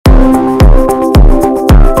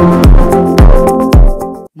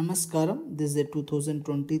Namaskaram. This is a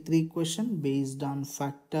 2023 question based on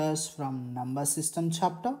factors from number system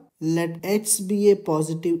chapter. Let x be a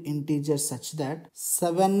positive integer such that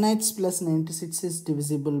 7x plus 96 is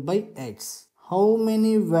divisible by x. How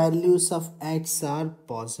many values of x are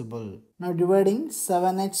possible? Now dividing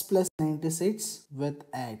 7x plus 96 with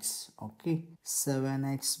x. Okay,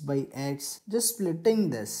 7x by x. Just splitting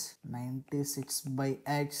this. 96 by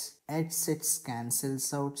x. X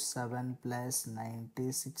cancels out. 7 plus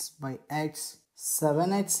 96 by x.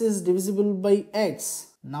 7x is divisible by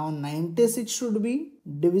x. Now 96 should be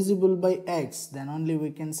divisible by x. Then only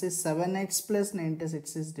we can say 7x plus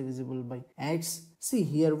 96 is divisible by x. See,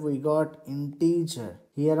 here we got integer.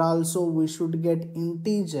 Here also we should get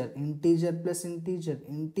integer. Integer plus integer.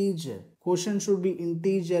 Integer. Quotient should be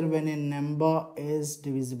integer when a number is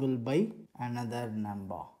divisible by another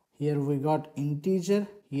number. Here we got integer.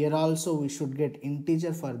 Here also we should get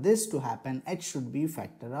integer. For this to happen, x should be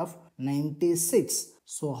factor of 96.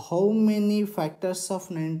 So how many factors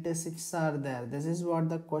of 96 are there? This is what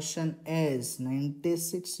the question is.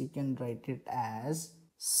 96, you can write it as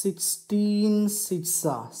 16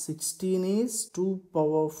 16 is 2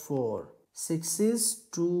 power 4. 6 is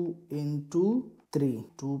 2 into 3.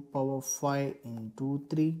 2 power 5 into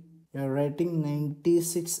 3. You are writing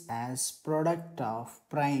 96 as product of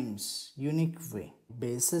primes, unique way.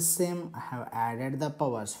 Base is same. I have added the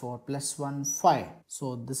powers. 4 plus 1, 5.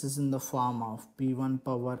 So this is in the form of P1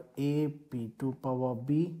 power A, P2 power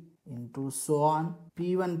B into so on.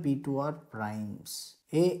 P1, P2 are primes.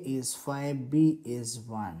 A is 5, B is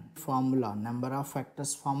 1. Formula, number of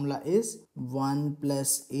factors formula is 1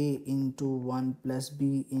 plus A into 1 plus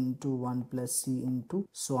B into 1 plus C into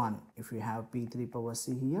so on. If you have P3 power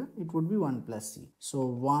C here, it would be 1 plus C. So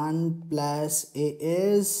 1 plus A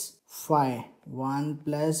is 5. 1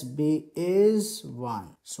 plus B is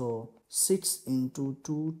 1. So 6 into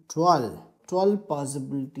 2, 12. 12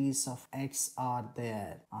 possibilities of x are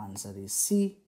there. Answer is C.